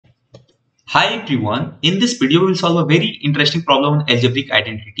Hi everyone, in this video we will solve a very interesting problem on algebraic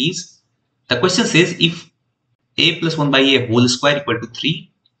identities. The question says if a plus 1 by a whole square equal to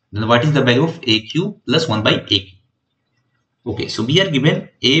 3, then what is the value of a cube plus 1 by a cube? Okay, so we are given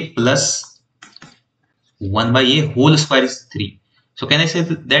a plus 1 by a whole square is 3. So can I say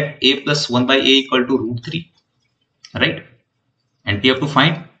that a plus 1 by a equal to root 3, right? And we have to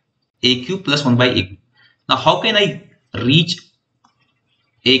find a cube plus 1 by a cube. Now how can I reach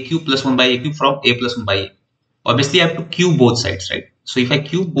a cube plus 1 by a cube from a plus 1 by a? Obviously I have to cube both sides, right? So if I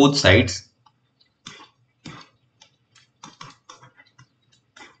cube both sides,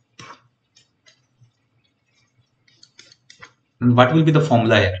 then what will be the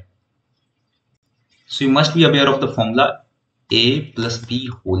formula here? So you must be aware of the formula a plus b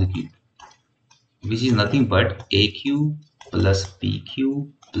whole cube, which is nothing but a cube plus b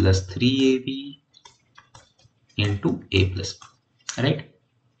cube plus 3ab into a plus b, right?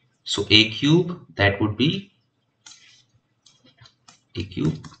 So a cube, that would be a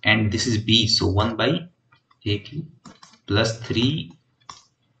cube, and this is b, so 1 by a cube plus 3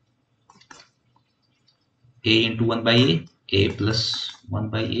 a into 1 by a plus 1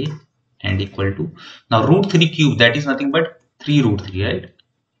 by a, and equal to, now root 3 cube, that is nothing but 3 root 3, right?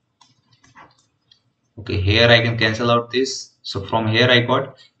 Okay, here I can cancel out this. So from here I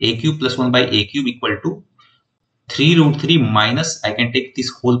got a cube plus 1 by a cube equal to 3 root 3 minus, I can take this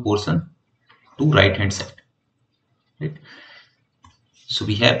whole portion to right hand side, right? So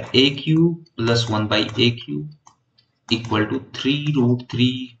we have a cube plus 1 by a cube equal to 3 root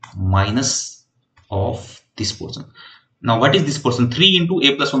 3 minus of this portion. Now what is this portion? 3 into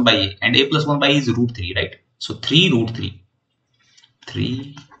a plus 1 by a, and a plus 1 by a is root 3, right? So 3 root 3.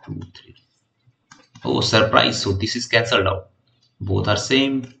 3 root 3. Oh, surprise. So this is cancelled out. Both are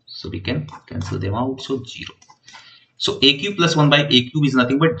same. So we can cancel them out. So 0. So a cube plus 1 by a cube is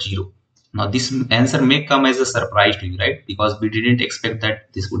nothing but 0. Now this answer may come as a surprise to you, right? Because we didn't expect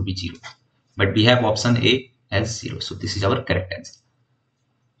that this would be 0. But we have option A as 0. So this is our correct answer.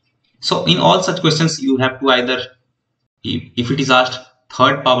 So in all such questions, you have to either, if it is asked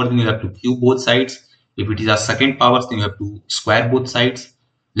third power, then you have to cube both sides. If it is asked second power, then you have to square both sides.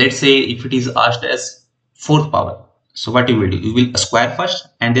 Let's say if it is asked as fourth power, so what you will do? You will square first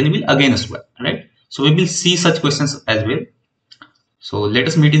and then you will again square, right? So we will see such questions as well. So let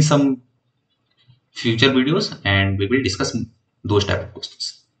us meet in some future videos and we will discuss those type of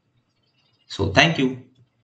questions. So thank you.